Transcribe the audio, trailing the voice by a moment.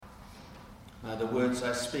May the words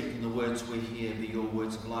I speak and the words we hear be your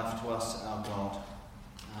words of life to us, our God.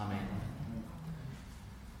 Amen.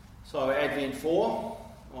 So Advent 4,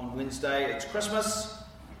 on Wednesday it's Christmas,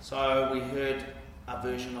 so we heard a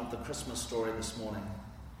version of the Christmas story this morning.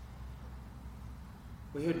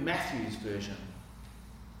 We heard Matthew's version.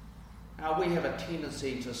 Now we have a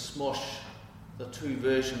tendency to smush the two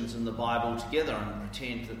versions in the Bible together and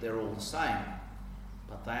pretend that they're all the same.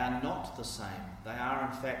 But they are not the same. They are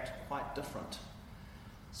in fact quite different.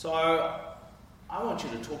 So I want you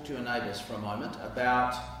to talk to your neighbours for a moment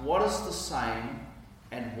about what is the same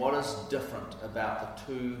and what is different about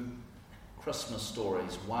the two Christmas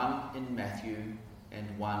stories, one in Matthew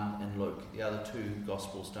and one in Luke. The other two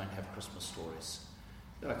Gospels don't have Christmas stories.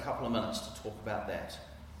 We've got a couple of minutes to talk about that.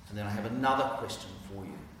 And then I have another question for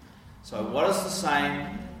you. So what is the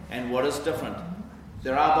same and what is different?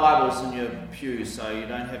 There are Bibles in your pews, so you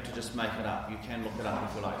don't have to just make it up. You can look it up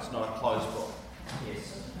if you like. It's not a closed book.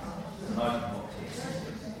 Yes. It's an open book, yes.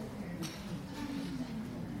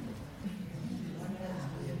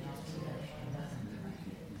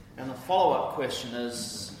 And the follow-up question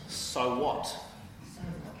is, so what?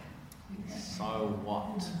 So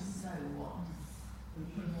what?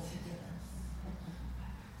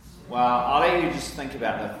 Well, I'll let you just think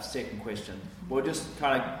about the second question. We'll just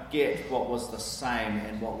kind of get what was the same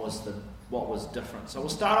and what was different. So we'll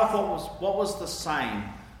start off what was the same.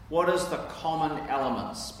 What is the common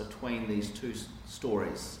elements between these two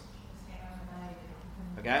stories?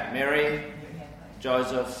 Okay, Mary,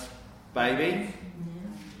 Joseph, baby.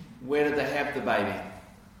 Where did they have the baby?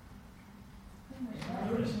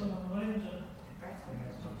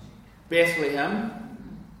 Bethlehem.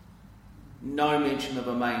 No mention of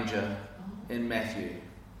a manger in Matthew.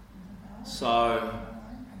 So,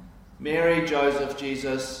 Mary, Joseph,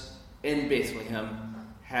 Jesus in Bethlehem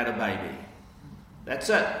had a baby. That's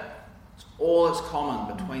it. It's all that's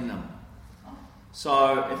common between them.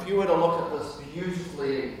 So, if you were to look at this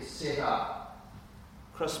beautifully set up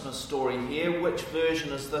Christmas story here, which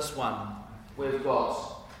version is this one? We've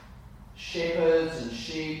got shepherds and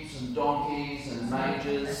sheep and donkeys and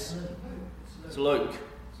mangers. It's Luke.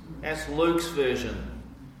 That's Luke's version.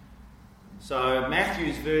 So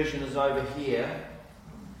Matthew's version is over here.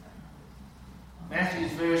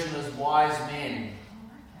 Matthew's version is wise men.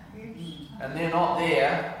 And they're not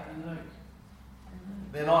there.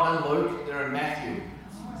 They're not in Luke, they're in Matthew.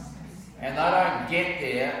 And they don't get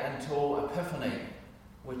there until Epiphany,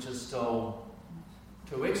 which is still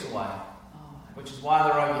 2 weeks away. Which is why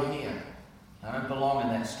they're over here. They don't belong in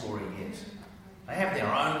that story yet. They have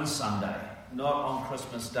their own Sunday. Not on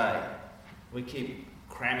Christmas Day. We keep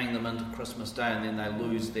cramming them into Christmas Day and then they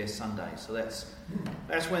lose their Sunday. So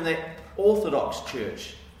that's when the Orthodox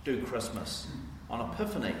Church do Christmas. On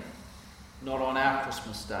Epiphany. Not on our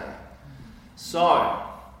Christmas Day. So,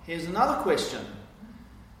 here's another question.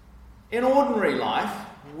 In ordinary life,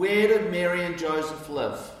 where did Mary and Joseph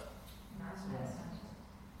live?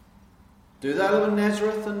 Do they live in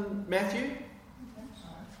Nazareth and Matthew?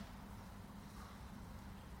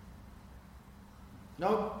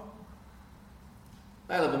 No.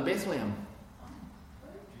 They live in Bethlehem.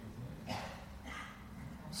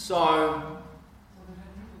 So,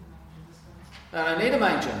 they don't need a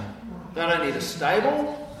manger. They don't need a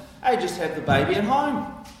stable. They just have the baby at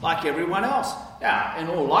home, like everyone else. Now, in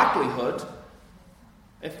all likelihood,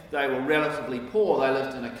 if they were relatively poor, they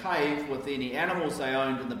lived in a cave with any animals they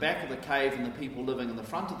owned in the back of the cave and the people living in the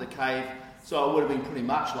front of the cave. So it would have been pretty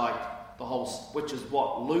much like the whole, which is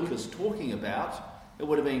what Luke is talking about. It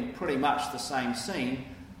would have been pretty much the same scene,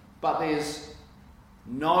 but there's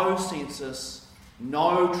no census,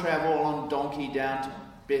 no travel on donkey down to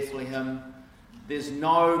Bethlehem, there's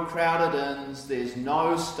no crowded inns, there's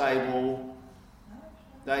no stable.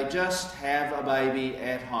 They just have a baby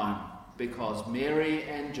at home because Mary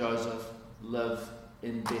and Joseph live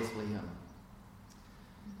in Bethlehem.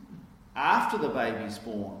 After the baby's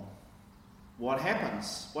born, what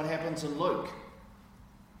happens? What happens in Luke?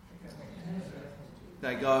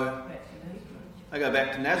 They go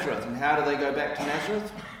back to Nazareth. And how do they go back to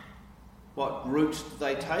Nazareth? What route do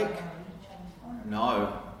they take?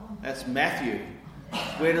 No, that's Matthew.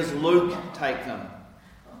 Where does Luke take them?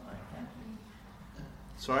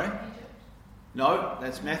 Sorry? No,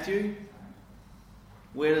 that's Matthew.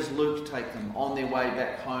 Where does Luke take them on their way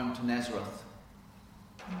back home to Nazareth?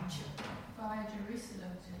 Via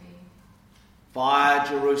Jerusalem to be. Via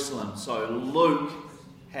Jerusalem. So Luke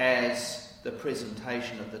has the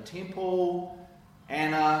presentation at the temple,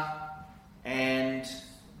 Anna and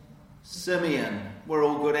Simeon. We're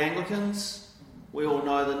all good Anglicans. We all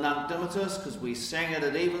know the Nunc Dimittis because we sang it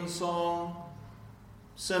at Evensong.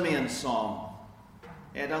 Simeon's song.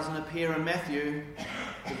 It doesn't appear in Matthew.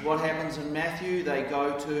 Because what happens in Matthew? They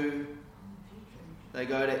go to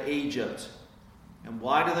Egypt. And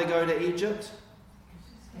why do they go to Egypt?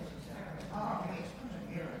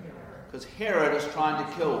 Because Herod is trying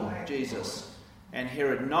to kill Jesus. And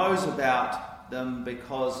Herod knows about them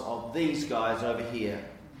because of these guys over here.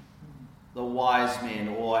 The wise men,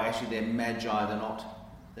 or actually they're magi.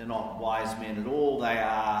 They're not wise men at all. They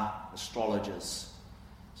are astrologers.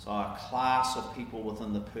 So a class of people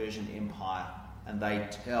within the Persian Empire. And they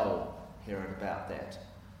tell Herod about that.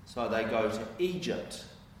 So they go to Egypt.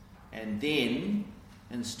 And then,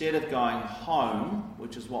 instead of going home,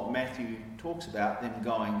 which is what Matthew talks about, them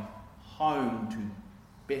going home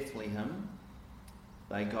to Bethlehem,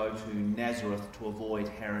 they go to Nazareth to avoid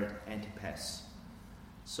Herod Antipas.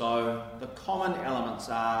 So the common elements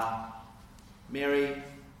are Mary,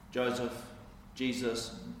 Joseph,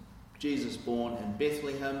 Jesus born in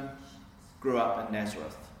Bethlehem, grew up in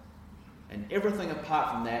Nazareth. And everything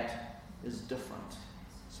apart from that is different.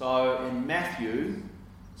 So in Matthew,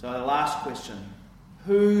 so the last question,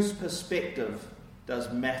 whose perspective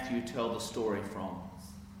does Matthew tell the story from?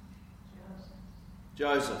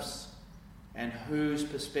 Joseph's. And whose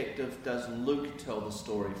perspective does Luke tell the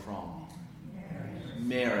story from?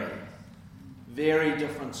 Mary. Very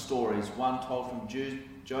different stories. One told from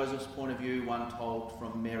Joseph's point of view, one told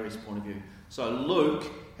from Mary's point of view. So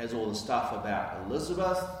Luke has all the stuff about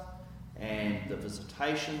Elizabeth and the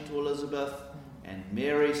visitation to Elizabeth and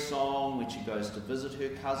Mary's song when she goes to visit her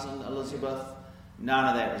cousin Elizabeth. None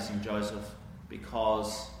of that is in Joseph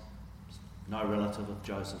because no relative of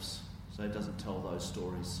Joseph's. So it doesn't tell those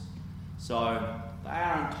stories. So they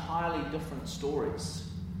are entirely different stories.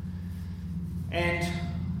 And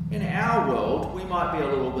in our world, we might be a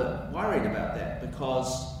little bit worried about that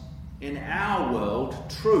because in our world,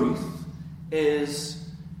 truth is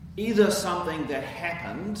either something that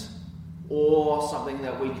happened or something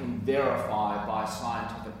that we can verify by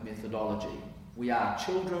scientific methodology. We are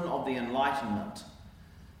children of the Enlightenment.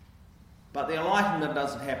 But the Enlightenment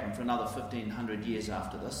doesn't happen for another 1,500 years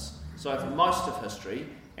after this. So for most of history,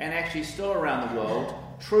 and actually still around the world,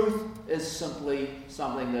 truth is simply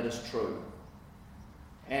something that is true.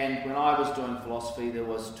 And when I was doing philosophy, there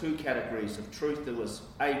was two categories of truth. There was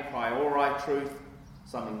a priori truth,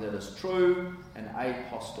 something that is true, and a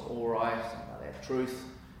posteriori, something like that, truth,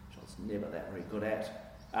 which I was never that very good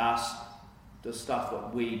at, the stuff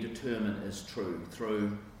that we determine is true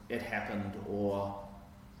through it happened or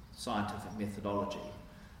scientific methodology.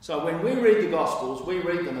 So when we read the Gospels, we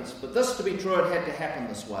read them as, for this to be true, it had to happen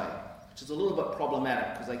this way, which is a little bit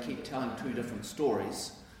problematic because they keep telling two different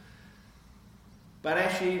stories. But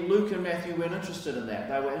actually, Luke and Matthew weren't interested in that.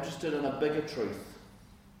 They were interested in a bigger truth.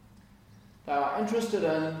 They were interested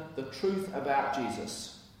in the truth about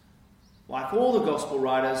Jesus. Like all the Gospel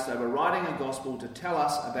writers, they were writing a Gospel to tell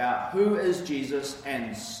us about who is Jesus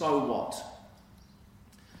and so what.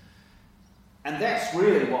 And that's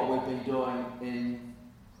really what we've been doing in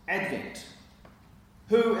Advent.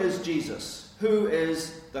 Who is Jesus? Who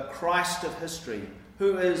is the Christ of history?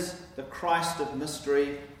 Who is the Christ of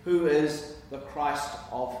mystery? Who is the Christ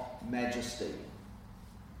of majesty?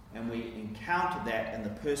 And we encounter that in the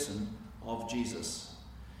person of Jesus.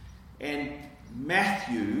 And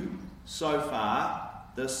Matthew, so far,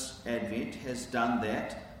 this Advent, has done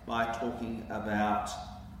that by talking about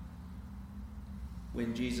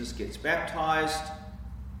when Jesus gets baptized,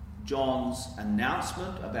 John's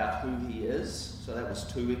announcement about who he is. So that was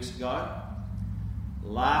 2 weeks ago.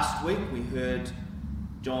 Last week we heard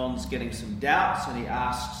John's getting some doubts and he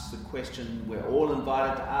asks the question we're all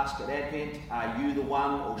invited to ask at Advent, are you the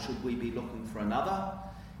one or should we be looking for another?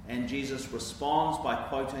 And Jesus responds by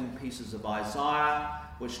quoting pieces of Isaiah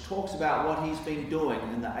which talks about what he's been doing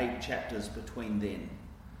in the 8 chapters between then.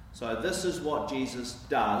 So this is what Jesus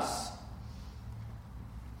does.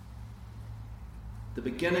 The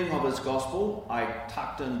beginning of his gospel, I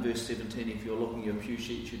tucked in verse 17. If you're looking at your pew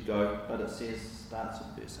sheet, should go, but it starts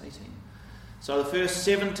at verse 18. So the first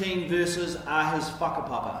 17 verses are his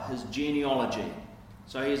whakapapa, his genealogy.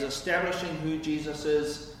 So he's establishing who Jesus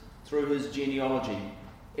is through his genealogy.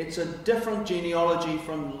 It's a different genealogy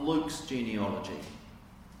from Luke's genealogy.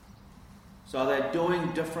 So they're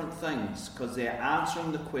doing different things because they're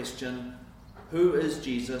answering the question, who is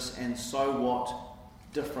Jesus and so what,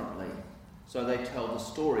 differently. So they tell the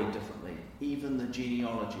story differently. Even the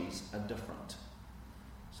genealogies are different.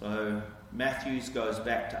 So Matthew's goes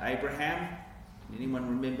back to Abraham. Can anyone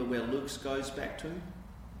remember where Luke's goes back to?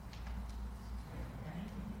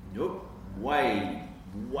 Nope. Way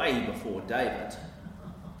before David.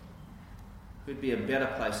 Who'd be a better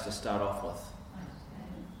place to start off with?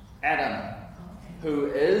 Adam. who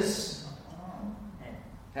is,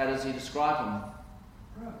 how does he describe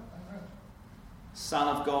him? Son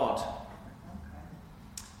of God.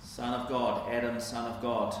 Son of God, Adam, son of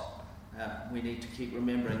God. We need to keep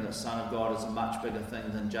remembering that Son of God is a much bigger thing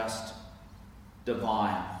than just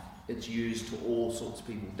divine. It's used to all sorts of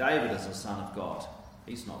people. David is a son of God.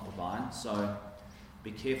 He's not divine, so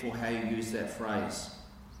be careful how you use that phrase.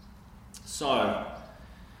 So,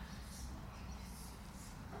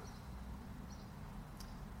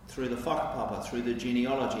 through the whakapapa, through the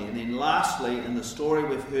genealogy. And then lastly, in the story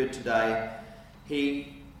we've heard today,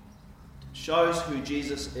 he shows who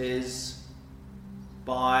Jesus is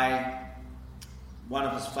by one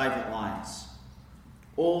of his favourite lines.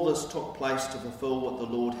 All this took place to fulfill what the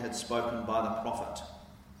Lord had spoken by the prophet.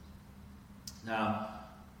 Now,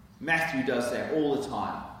 Matthew does that all the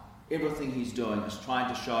time. Everything he's doing is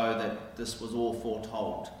trying to show that this was all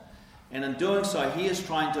foretold. And in doing so, he is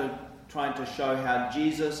trying to show how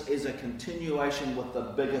Jesus is a continuation with the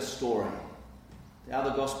bigger story. The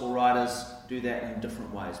other gospel writers do that in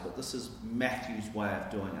different ways, but this is Matthew's way of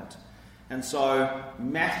doing it. And so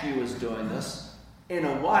Matthew is doing this in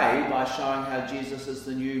a way by showing how Jesus is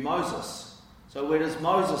the new Moses. So where does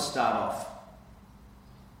Moses start off?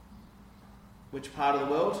 Which part of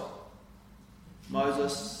the world?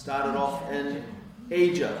 Moses started off in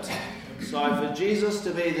Egypt. So for Jesus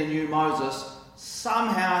to be the new Moses,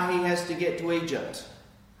 somehow he has to get to Egypt.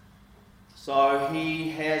 So he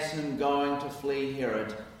has him going to flee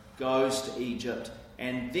Herod, goes to Egypt,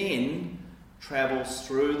 and then travels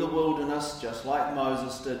through the wilderness, just like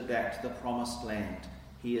Moses did, back to the promised land.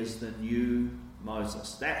 He is the new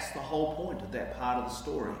Moses. That's the whole point of that part of the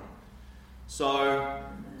story. So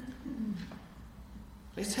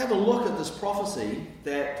let's have a look at this prophecy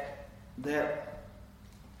that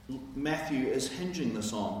Matthew is hinging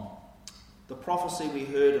this on. The prophecy we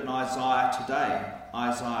heard in Isaiah today,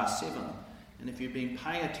 Isaiah 7. And if you've been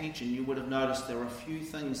paying attention, you would have noticed there are a few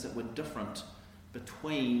things that were different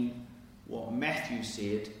between what Matthew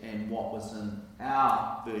said and what was in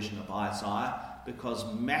our version of Isaiah, because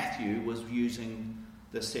Matthew was using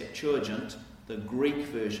the Septuagint, the Greek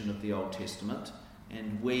version of the Old Testament,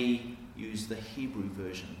 and we use the Hebrew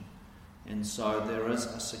version. And so there is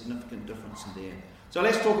a significant difference in there. So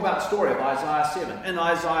let's talk about the story of Isaiah 7. In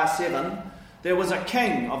Isaiah 7, there was a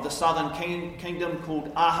king of the southern kingdom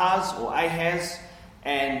called Ahaz,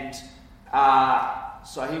 and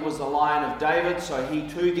so he was the Lion of David, so he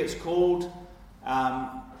too gets called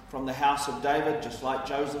from the house of David, just like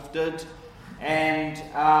Joseph did. And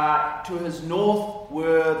to his north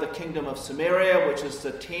were the kingdom of Samaria, which is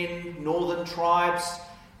the 10 northern tribes,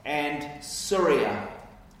 and Syria.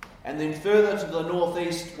 And then further to the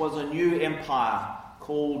northeast was a new empire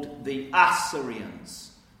called the Assyrians.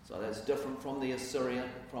 So that's different from the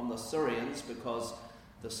Syrians, because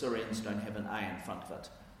the Syrians don't have an A in front of it.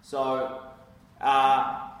 So,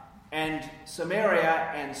 and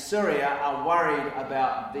Samaria and Syria are worried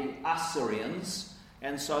about the Assyrians,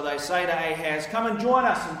 and so they say to Ahaz, "Come and join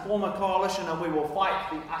us and form a coalition, and we will fight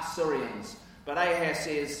the Assyrians." But Ahaz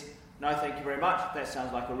says, "No, thank you very much. That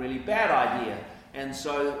sounds like a really bad idea." And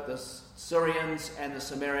so the Syrians and the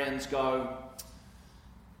Samaritans go,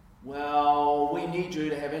 "Well, we need you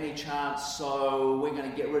to have any chance, so we're going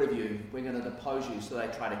to get rid of you. We're going to depose you." So they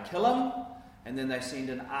try to kill him, and then they send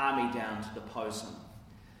an army down to depose him.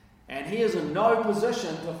 And he is in no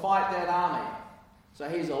position to fight that army. So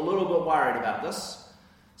he's a little bit worried about this.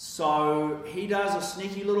 So he does a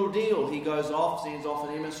sneaky little deal. He goes off, sends off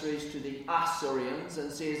an emissaries to the Assyrians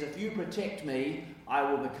and says, "If you protect me, I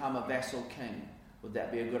will become a vassal king. Would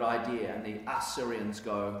that be a good idea?" And the Assyrians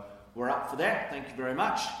go, "We're up for that, thank you very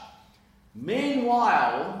much."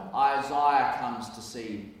 Meanwhile, Isaiah comes to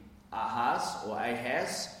see Ahaz,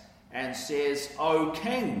 and says, "O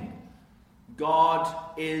king, God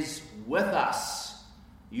is with us.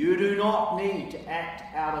 You do not need to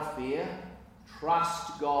act out of fear.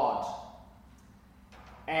 Trust God."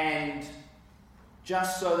 And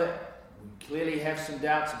just so that we clearly have some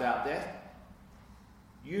doubts about that,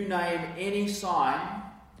 you name any sign,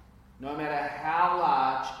 no matter how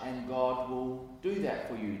large, and God will do that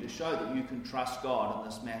for you to show that you can trust God in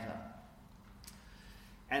this matter.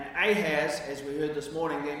 And Ahaz, as we heard this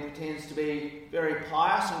morning, then pretends to be very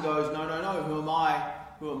pious and goes, no, who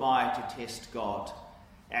am I to test God?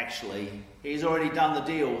 Actually, he's already done the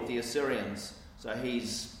deal with the Assyrians, so he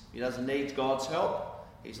doesn't need God's help.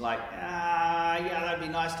 He's like, yeah, that'd be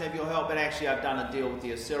nice to have your help, but actually I've done a deal with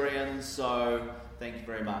the Assyrians, so thank you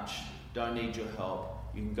very much. Don't need your help.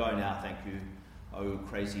 You can go now, thank you, oh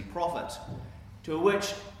crazy prophet. To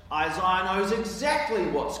which Isaiah knows exactly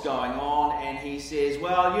what's going on, and he says,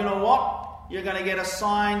 well, you know what? you're going to get a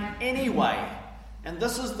sign anyway. And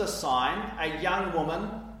this is the sign: a young woman,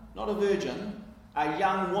 not a virgin, a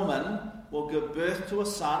young woman will give birth to a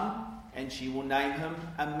son, and she will name him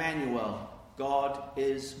Emmanuel. God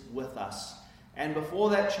is with us. And before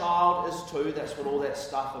that child is 2, that's what all that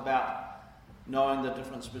stuff about knowing the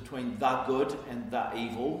difference between the good and the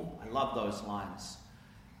evil. I love those lines.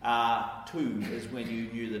 2 is when you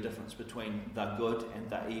knew the difference between the good and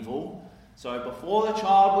the evil. So before the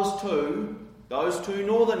child was 2, those 2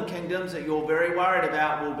 northern kingdoms that you're very worried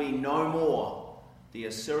about will be no more. The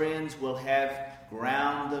Assyrians will have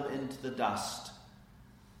ground them into the dust.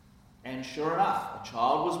 And sure enough, a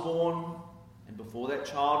child was born, and before that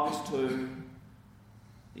child was 2,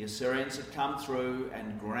 the Assyrians had come through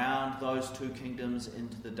and ground those 2 kingdoms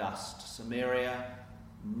into the dust. Samaria,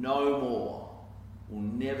 no more, will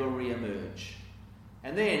never re-emerge.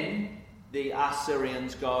 And then the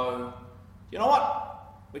Assyrians go, you know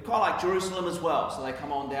what? We quite like Jerusalem as well. So they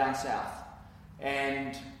come on down south.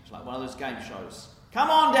 And it's like one of those game shows. Come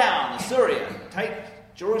on down, Assyria, take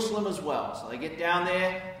Jerusalem as well. So they get down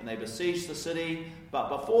there and they besiege the city. But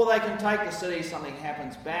before they can take the city, something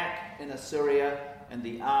happens back in Assyria, and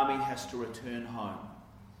the army has to return home.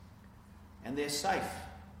 And they're safe.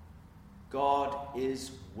 God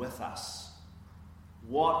is with us.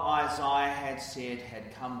 What Isaiah had said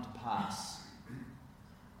had come to pass.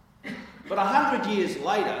 But 100 years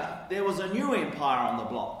later, there was a new empire on the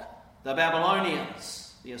block, the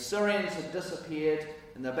Babylonians. The Assyrians had disappeared,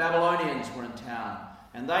 and the Babylonians were in town.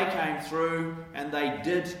 And they came through, and they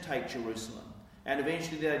did take Jerusalem. And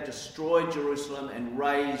eventually they destroyed Jerusalem and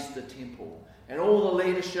razed the temple. And all the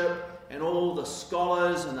leadership and all the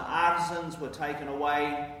scholars and the artisans were taken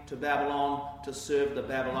away to Babylon to serve the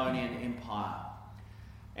Babylonian Empire.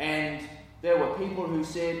 And there were people who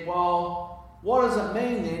said, well, what does it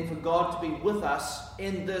mean then for God to be with us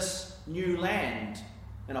in this new land,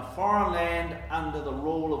 in a foreign land under the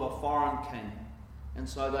rule of a foreign king? And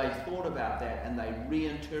so they thought about that and they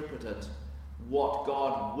reinterpreted what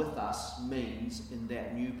God with us means in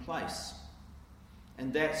that new place.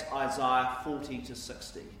 And that's Isaiah 40 to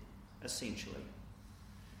 60, essentially.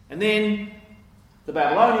 And then the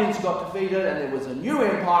Babylonians got defeated, and there was a new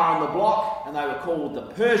empire on the block, and they were called the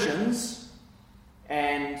Persians.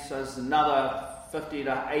 And so it's another 50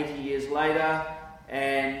 to 80 years later,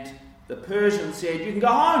 and the Persians said, you can go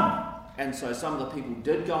home. And so some of the people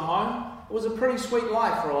did go home. It was a pretty sweet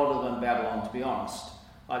life for a lot of them in Babylon, to be honest.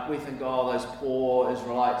 Like we think, oh, those poor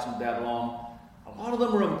Israelites in Babylon. A lot of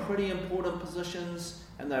them were in pretty important positions,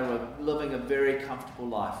 and they were living a very comfortable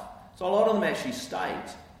life. So a lot of them actually stayed,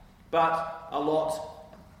 but a lot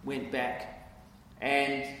went back.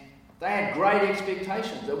 And they had great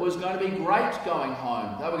expectations. It was going to be great going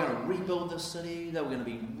home. They were going to rebuild the city. They were going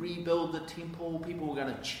to rebuild the temple. People were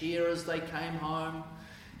going to cheer as they came home.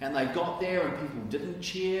 And they got there and people didn't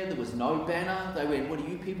cheer. There was no banner. They went, what are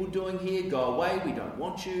you people doing here? Go away. We don't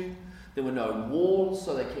want you. There were no walls,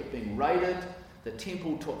 so they kept being raided. The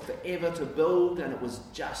temple took forever to build, and it was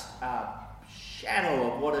just a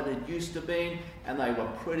shadow of what it had used to be, and they were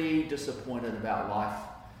pretty disappointed about life.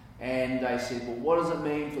 And they said, well, what does it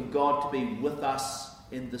mean for God to be with us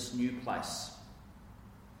in this new place?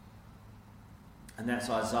 And that's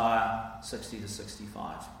Isaiah 60 to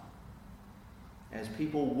 65. As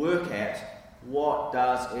people work at what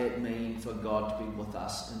does it mean for God to be with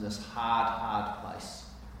us in this hard place.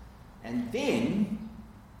 And then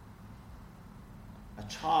a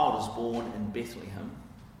child is born in Bethlehem,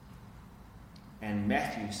 and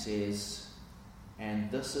Matthew says, and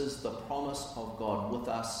this is the promise of God with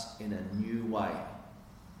us in a new way.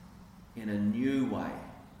 In a new way.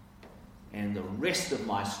 And the rest of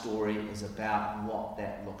my story is about what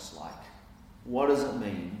that looks like. What does it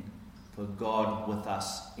mean for God with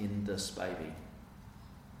us in this baby?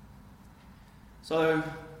 So,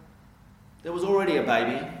 there was already a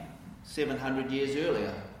baby 700 years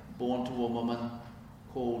earlier, born to a woman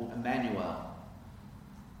called Emmanuel.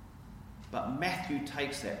 But Matthew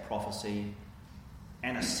takes that prophecy,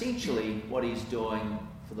 and essentially what he's doing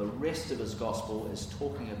for the rest of his gospel is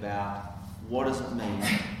talking about what does it mean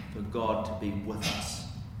for God to be with us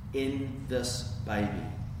in this baby,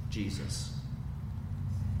 Jesus.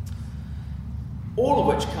 All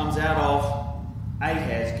of which comes out of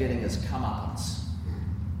Ahaz getting his comeuppance.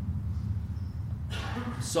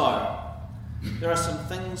 So, there are some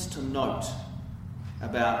things to note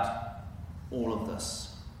about all of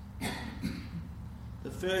this.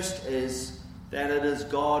 The first is that it is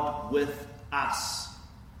God with us,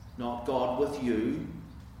 not God with you,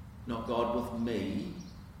 not God with me,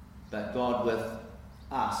 but God with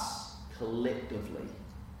us collectively.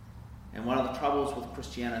 And one of the troubles with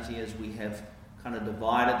Christianity is we have kind of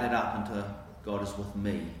divided that up into God is with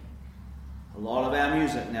me. A lot of our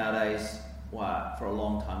music nowadays, well, for a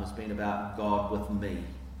long time, has been about God with me.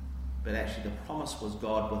 But actually the promise was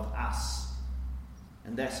God with us.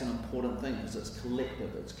 And that's an important thing because it's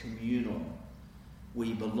collective, it's communal.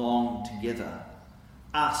 We belong together.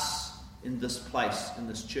 Us in this place, in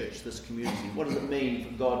this church, this community. What does it mean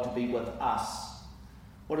for God to be with us?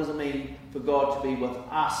 What does it mean for God to be with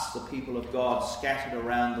us, the people of God scattered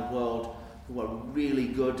around the world who are really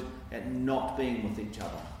good at not being with each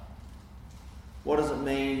other? What does it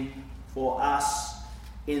mean for us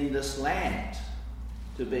in this land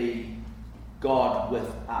to be God with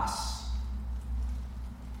us?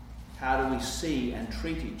 How do we see and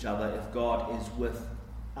treat each other if God is with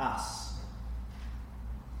us?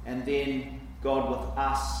 And then God with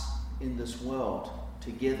us in this world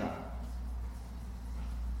together.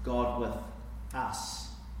 God with us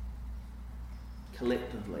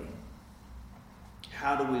collectively.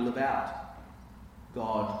 How do we live out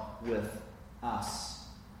God with us?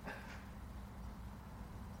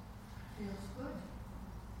 Feels good.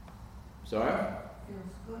 Sorry?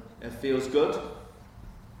 Feels good. It feels good.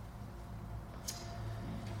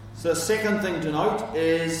 So the second thing to note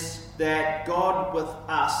is that God with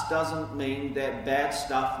us doesn't mean that bad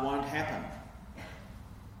stuff won't happen.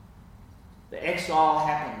 The exile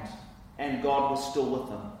happened and God was still with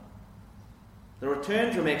them. The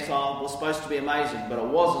return from exile was supposed to be amazing, but it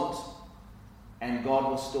wasn't, and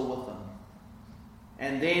God was still with them.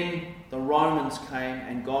 And then the Romans came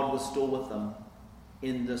and God was still with them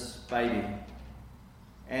in this baby.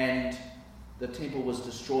 And the temple was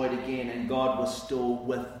destroyed again and God was still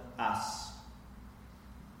with us.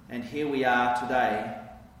 And here we are today.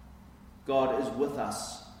 God is with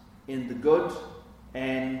us in the good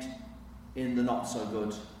and in the not so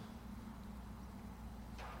good.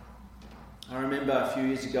 I remember a few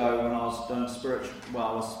years ago when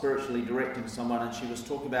I was spiritually directing someone, and she was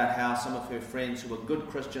talking about how some of her friends who were good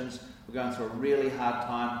Christians were going through a really hard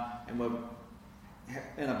time and were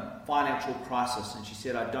in a financial crisis. And she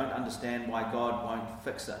said, "I don't understand why God won't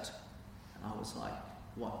fix it." And I was like,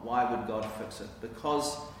 why would God fix it?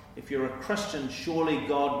 Because if you're a Christian, surely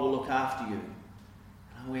God will look after you.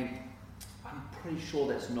 And I went, I'm pretty sure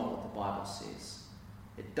that's not what the Bible says.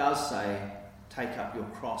 It does say, take up your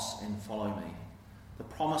cross and follow me. The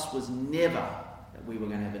promise was never that we were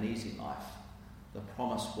going to have an easy life. The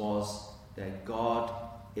promise was that God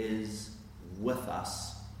is with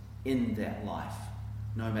us in that life,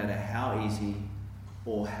 no matter how easy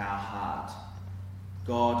or how hard.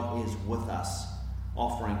 God is with us,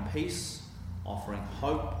 offering peace, offering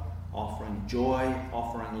hope, offering joy,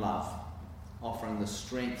 offering love, offering the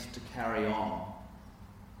strength to carry on,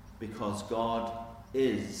 because God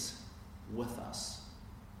is with us.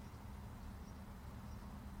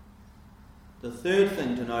 The third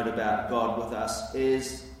thing to note about God with us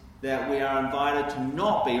is that we are invited to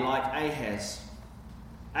not be like Ahaz.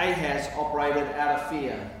 Ahaz operated out of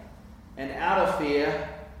fear, and out of fear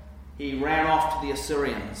he ran off to the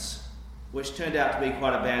Assyrians, which turned out to be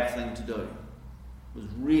quite a bad thing to do. It was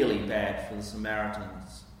really bad for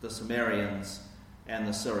the Sumerians and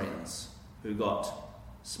the Syrians, who got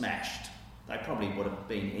smashed. They probably would have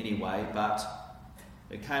been anyway, but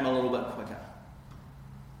it came a little bit quicker.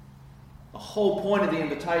 The whole point of the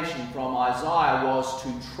invitation from Isaiah was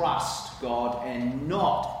to trust God and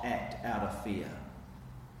not act out of fear.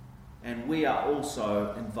 And we are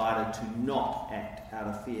also invited to not act out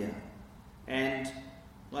of fear. And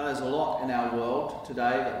well, there's a lot in our world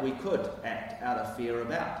today that we could act out of fear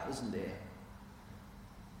about, isn't there?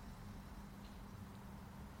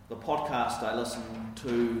 The podcast I listen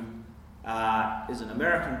to is an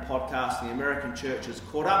American podcast. The American church has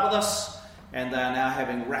caught up with us, and they are now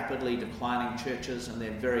having rapidly declining churches, and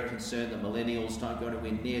they're very concerned that millennials don't go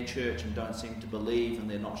anywhere near church and don't seem to believe, and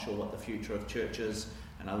they're not sure what the future of church is.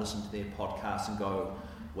 And I listen to their podcast and go,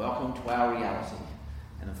 welcome to our reality.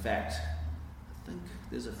 And in fact, I think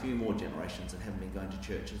there's a few more generations that haven't been going to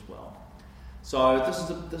church as well. So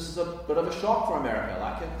this is a bit of a shock for America.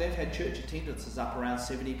 Like, they've had church attendances up around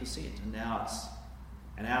 70%, and now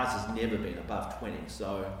and ours has never been above 20.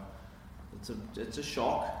 So it's a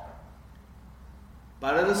shock,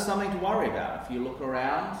 but it is something to worry about. If you look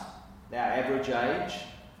around our average age,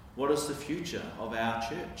 what is the future of our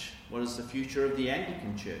church? What is the future of the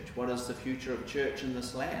Anglican church? What is the future of church in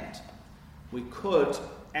this land? We could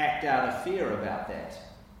act out of fear about that,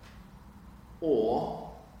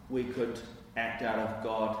 or we could act out of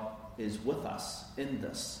God is with us in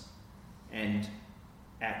this and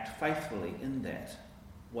act faithfully in that,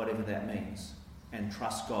 whatever that means, and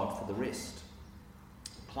trust God for the rest.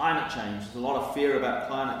 Climate change. There's a lot of fear about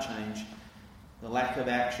climate change. The lack of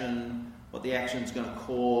action, what the action is going to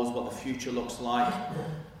cause, what the future looks like.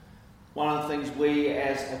 One of the things we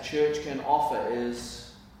as a church can offer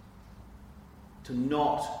is to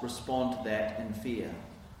not respond to that in fear.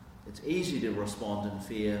 It's easy to respond in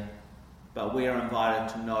fear, but we are invited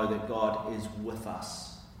to know that God is with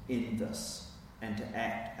us in this and to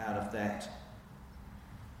act out of that.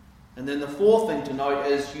 And then the fourth thing to note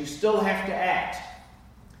is you still have to act.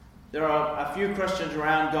 There are a few Christians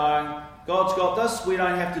around going, God's got this, we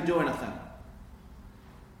don't have to do anything.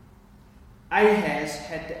 Ahaz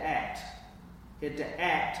had to act. He had to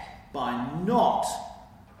act by not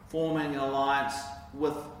forming an alliance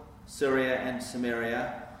with Syria and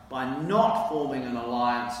Samaria, by not forming an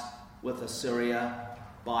alliance with Assyria,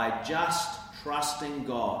 by just trusting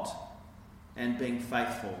God and being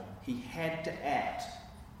faithful. He had to act.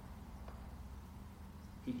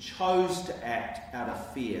 He chose to act out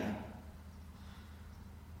of fear,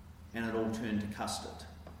 and it all turned to custard.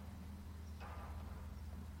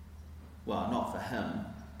 Well, not for him,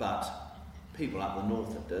 but people up the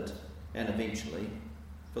north it did, and eventually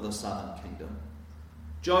for the southern kingdom.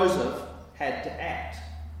 Joseph had to act.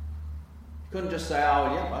 He couldn't just say,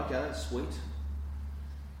 oh, yeah, okay, that's sweet.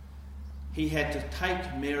 He had to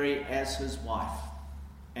take Mary as his wife,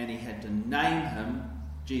 and he had to name him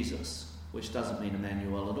Jesus, which doesn't mean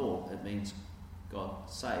Emmanuel at all. It means God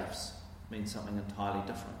saves. It means something entirely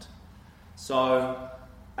different. So,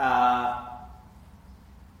 the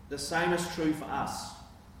same is true for us.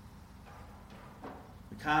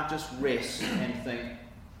 We can't just rest and think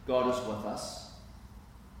God is with us.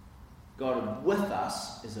 God with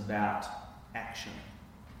us is about action.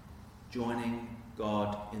 Joining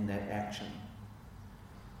God in that action.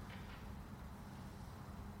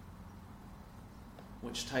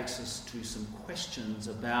 Which takes us to some questions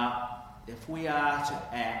about if we are to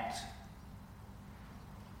act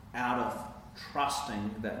out of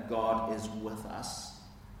trusting that God is with us,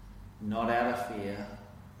 not out of fear,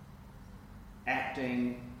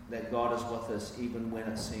 acting that God is with us even when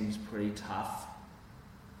it seems pretty tough,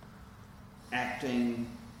 acting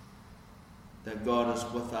that God is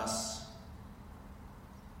with us,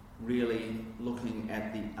 really looking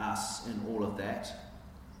at the us in all of that.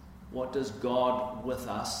 What does God with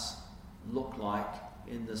us look like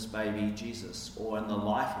in this baby Jesus, or in the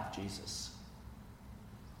life of Jesus?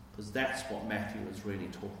 Because that's what Matthew is really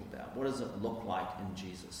talking about. What does it look like in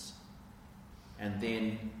Jesus? And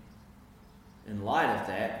then, in light of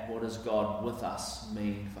that, what does God with us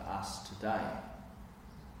mean for us today?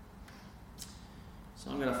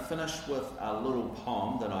 So I'm going to finish with a little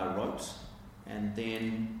poem that I wrote, and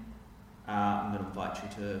then I'm going to invite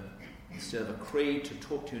you to, instead of a creed, to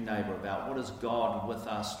talk to your neighbour about what does God with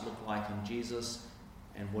us look like in Jesus,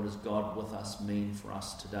 and what does God with us mean for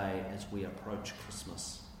us today as we approach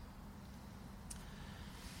Christmas.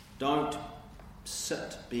 Don't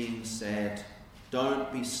sit being sad.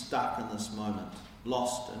 Don't be stuck in this moment,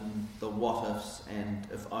 lost in the what ifs and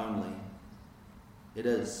if only. It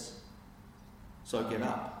is. So get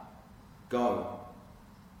up. Go.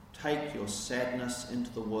 Take your sadness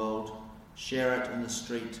into the world. Share it in the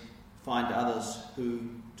street. Find others who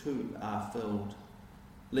too are filled.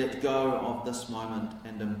 Let go of this moment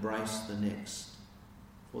and embrace the next.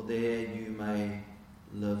 For there you may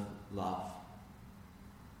live love.